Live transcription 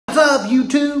What's up,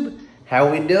 YouTube?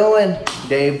 How we doing?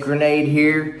 Dave Grenade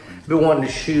here. Been wanting to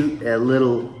shoot a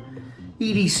little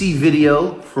EDC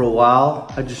video for a while.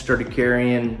 I just started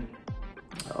carrying,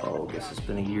 I guess it's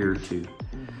been a year or two.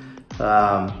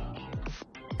 And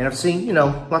I've seen, you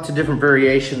know, lots of different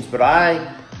variations, but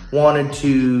I wanted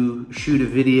to shoot a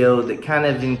video that kind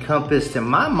of encompassed, in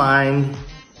my mind,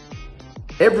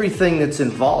 everything that's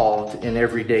involved in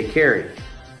everyday carry.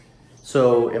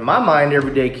 So in my mind,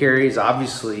 everyday carry is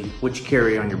obviously what you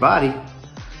carry on your body.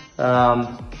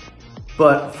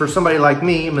 But for somebody like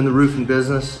me, I'm in the roofing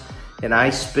business and I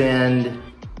spend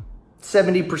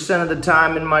 70% of the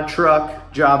time in my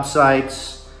truck, job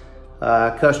sites,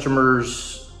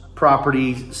 customers,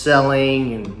 property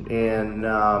selling, and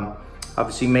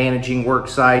obviously managing work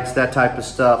sites, that type of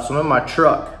stuff. So I'm in my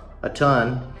truck a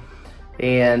ton,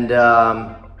 and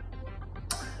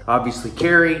obviously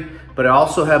carry, but I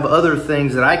also have other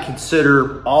things that I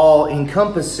consider all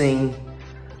encompassing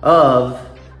of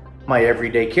my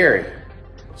everyday carry.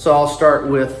 So I'll start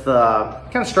with,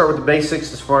 kind of start with the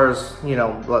basics as far as, you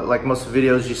know, like most of the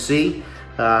videos you see.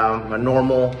 A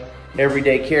normal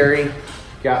everyday carry.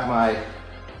 Got my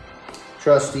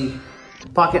trusty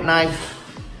pocket knife.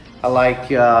 I like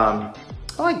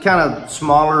kind of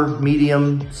smaller,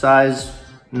 medium size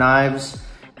knives.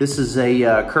 This is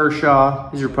a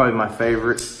Kershaw. These are probably my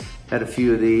favorite. Had a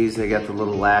few of these. They got the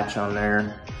little latch on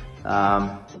there.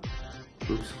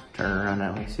 Oops, turn around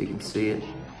that way so you can see it.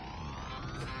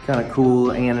 Kind of cool,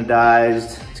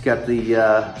 anodized. It's got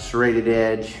the serrated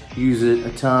edge. Use it a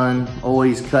ton.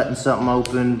 Always cutting something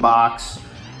open, box,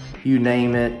 you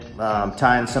name it.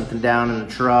 Tying something down in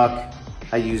the truck.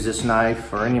 I use this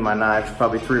knife, or any of my knives,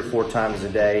 probably 3 or 4 times a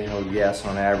day, I would guess,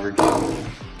 on average.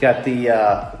 Got the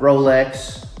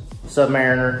Rolex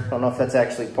Submariner. I don't know if that's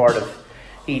actually part of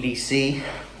EDC,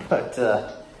 but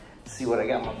let's see what I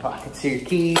got in my pockets here.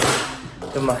 Keys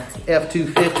to my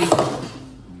F250.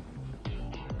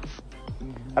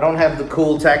 I don't have the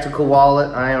cool tactical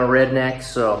wallet. I am a redneck,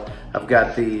 so I've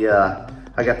got the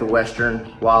I got the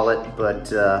Western wallet, but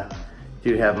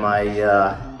do have my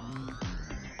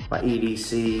my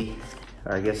EDC,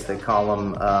 or I guess they call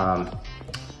them. I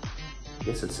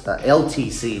guess it's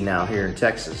LTC now here in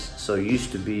Texas. So it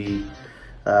used to be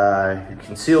your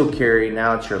concealed carry.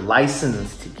 Now it's your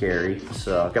license to carry.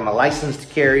 So I've got my license to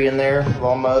carry in there with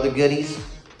all my other goodies.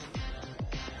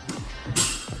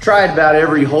 Tried about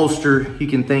every holster you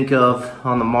can think of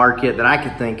on the market that I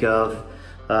could think of.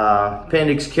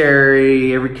 Appendix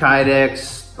carry, every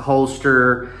Kydex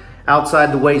holster,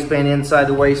 outside the waistband, inside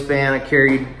the waistband. I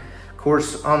carried, of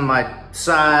course, on my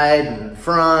side and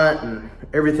front and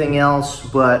everything else.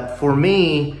 But for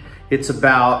me, it's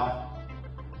about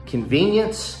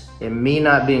convenience and me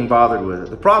not being bothered with it.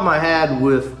 The problem I had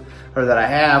with, or that I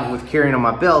have with carrying on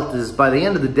my belt, is by the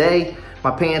end of the day,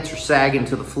 my pants are sagging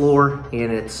to the floor,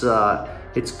 and it's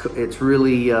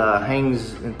really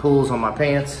hangs and pulls on my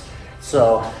pants.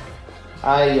 So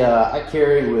I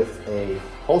carry with a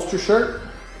holster shirt,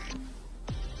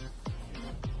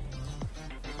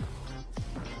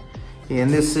 and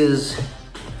this is,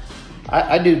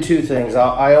 I do 2 things.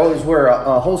 I always wear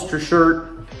a holster shirt,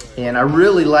 and I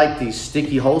really like these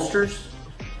sticky holsters.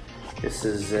 This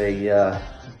is a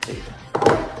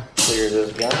clear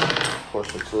this gun. Of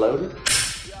course, it's loaded.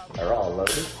 They're all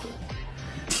loaded.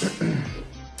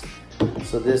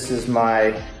 So this is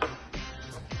my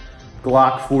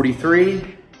Glock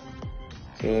 43,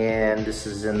 and this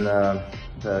is in the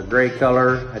gray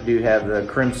color. I do have the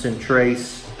Crimson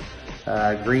Trace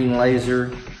green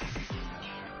laser,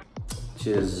 which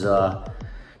is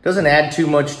doesn't add too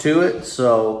much to it,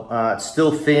 so it's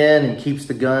still thin and keeps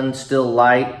the gun still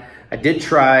light. I did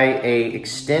try a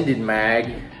extended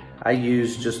mag. I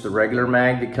use just the regular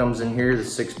mag that comes in here, the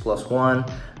 6+1. I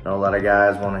know a lot of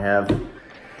guys want to have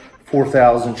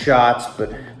 4,000 shots,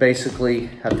 but basically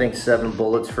I think 7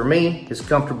 bullets for me is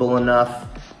comfortable enough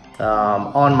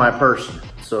on my person.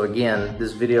 So again,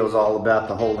 this video is all about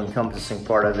the whole encompassing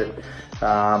part of it.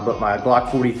 But my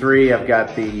Glock 43, I've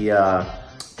got the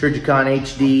Trijicon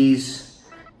HDs,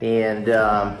 and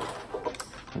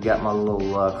I've got my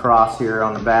little cross here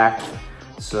on the back.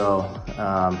 So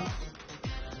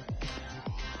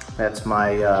that's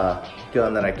my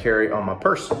gun that I carry on my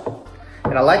person.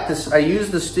 And I like this, I use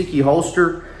the sticky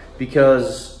holster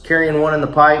because carrying one in the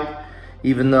pipe,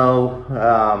 even though,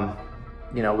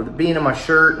 you know, with it being in my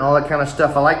shirt and all that kind of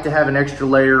stuff, I like to have an extra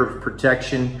layer of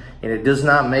protection, and it does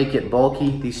not make it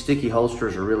bulky. These sticky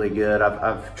holsters are really good.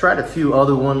 I've tried a few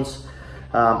other ones.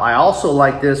 I also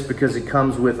like this because it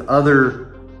comes with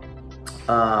other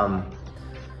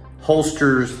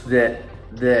holsters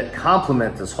that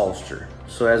complement this holster.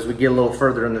 So as we get a little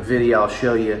further in the video, I'll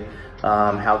show you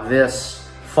how this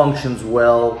functions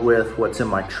well with what's in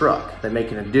my truck. They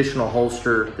make an additional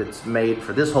holster that's made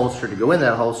for this holster to go in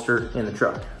that holster in the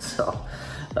truck. So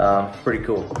pretty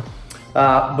cool.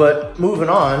 But moving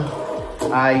on,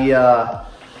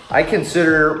 I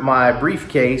consider my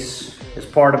briefcase as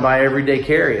part of my everyday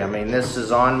carry. I mean, this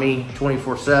is on me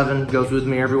 24/7, goes with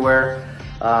me everywhere.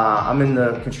 I'm in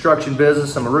the construction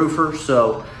business, I'm a roofer,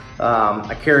 so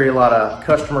I carry a lot of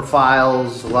customer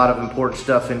files, a lot of important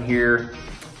stuff in here.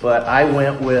 But I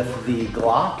went with the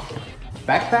Glock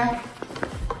backpack.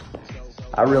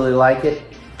 I really like it.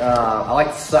 I like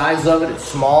the size of it, it's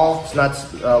small. It's not,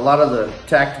 a lot of the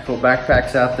tactical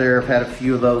backpacks out there, I've had a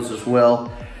few of those as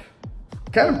well.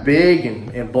 Kind of big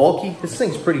and bulky. This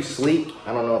thing's pretty sleek.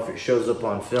 I don't know if it shows up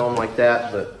on film like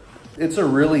that, but it's a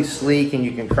really sleek, and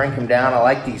you can crank them down. I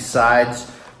like these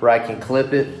sides where I can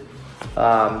clip it.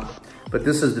 But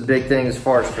this is the big thing as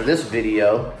far as for this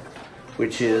video,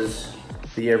 which is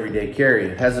the everyday carry.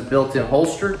 It has a built-in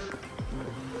holster,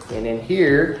 and in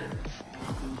here,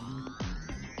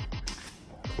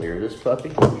 clear this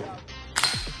puppy.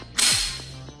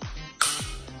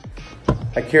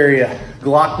 I carry a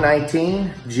Glock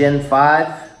 19 Gen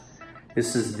 5.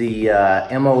 This is the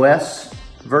MOS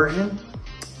version.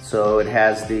 So it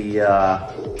has the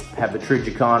have the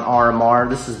Trijicon RMR.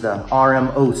 This is the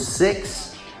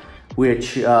RM06,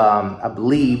 which I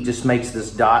believe just makes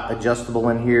this dot adjustable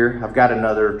in here. I've got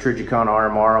another Trijicon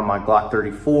RMR on my Glock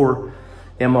 34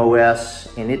 MOS,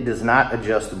 and it does not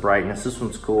adjust the brightness. This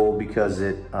one's cool because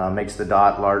it makes the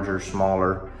dot larger,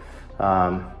 smaller.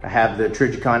 I have the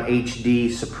Trijicon HD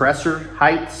suppressor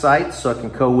height sights, so I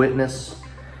can co-witness.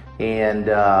 And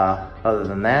other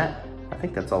than that, I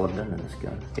think that's all I've done in this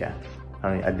gun. Yeah,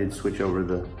 I did switch over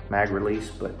the mag release,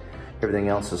 but everything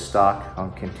else is stock. I'll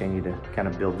continue to kind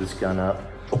of build this gun up.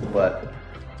 But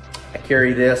I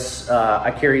carry this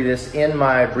in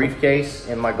my briefcase,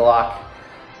 in my Glock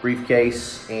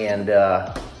briefcase and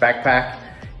backpack.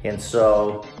 And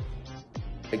so,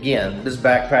 again, this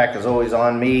backpack is always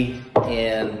on me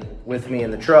and with me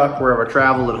in the truck, wherever I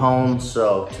travel, at home.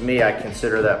 So to me, I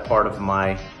consider that part of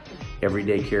my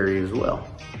everyday carry as well.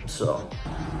 So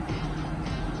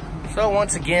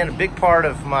once again, a big part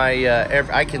of my,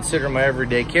 I consider my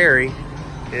everyday carry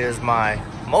is my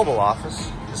mobile office.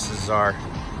 This is our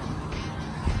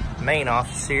main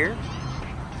office here.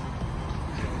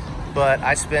 But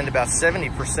I spend about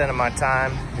 70% of my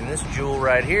time in this jewel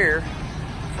right here,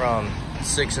 from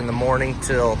 6 in the morning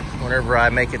till whenever I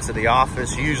make it to the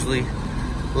office, usually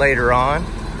later on.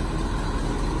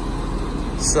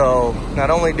 So not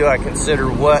only do I consider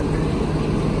what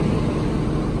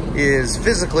is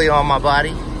physically on my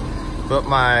body, but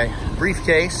my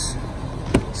briefcase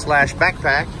slash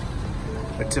backpack.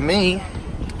 But to me,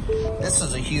 this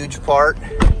is a huge part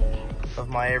of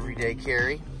my everyday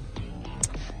carry.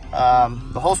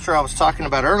 The holster I was talking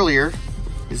about earlier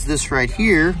is this right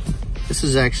here. This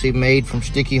is actually made from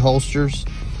sticky holsters.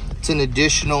 It's an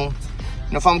additional,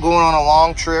 you know, if I'm going on a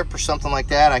long trip or something like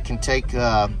that, I can take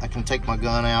my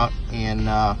gun out,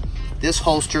 and this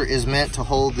holster is meant to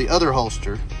hold the other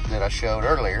holster that I showed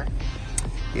earlier.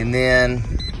 And then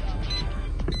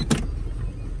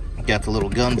got the little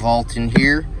gun vault in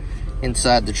here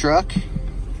inside the truck.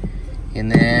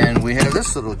 And then we have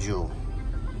this little jewel.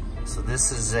 So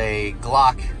this is a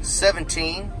Glock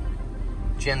 17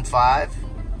 Gen 5.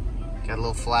 Got a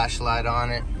little flashlight on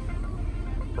it.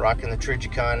 Rocking the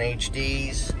Trijicon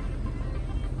HDs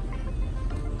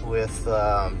with,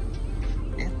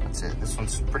 yeah, that's it. This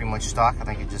one's pretty much stock. I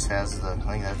think it just has the,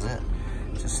 I think that's it.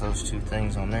 Just those two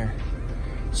things on there.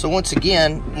 So once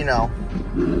again, you know,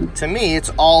 to me, it's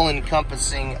all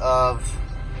encompassing of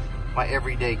my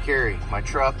everyday carry. My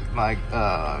truck, my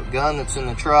gun that's in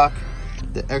the truck,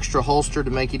 the extra holster to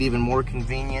make it even more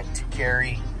convenient to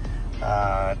carry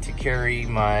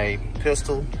my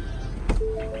pistol.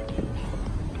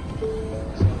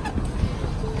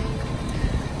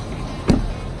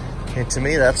 And to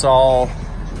me, it's all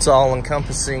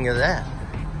encompassing of that.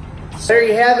 So there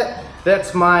you have it.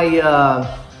 That's my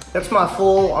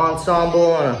full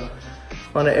ensemble on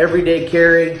an everyday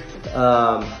carry.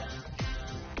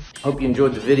 Hope you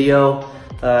enjoyed the video,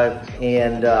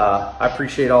 and I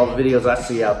appreciate all the videos I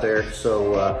see out there.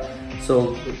 So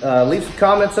leave some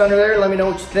comments under there. Let me know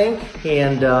what you think,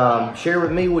 and share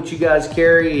with me what you guys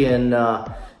carry, and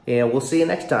we'll see you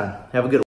next time. Have a good one.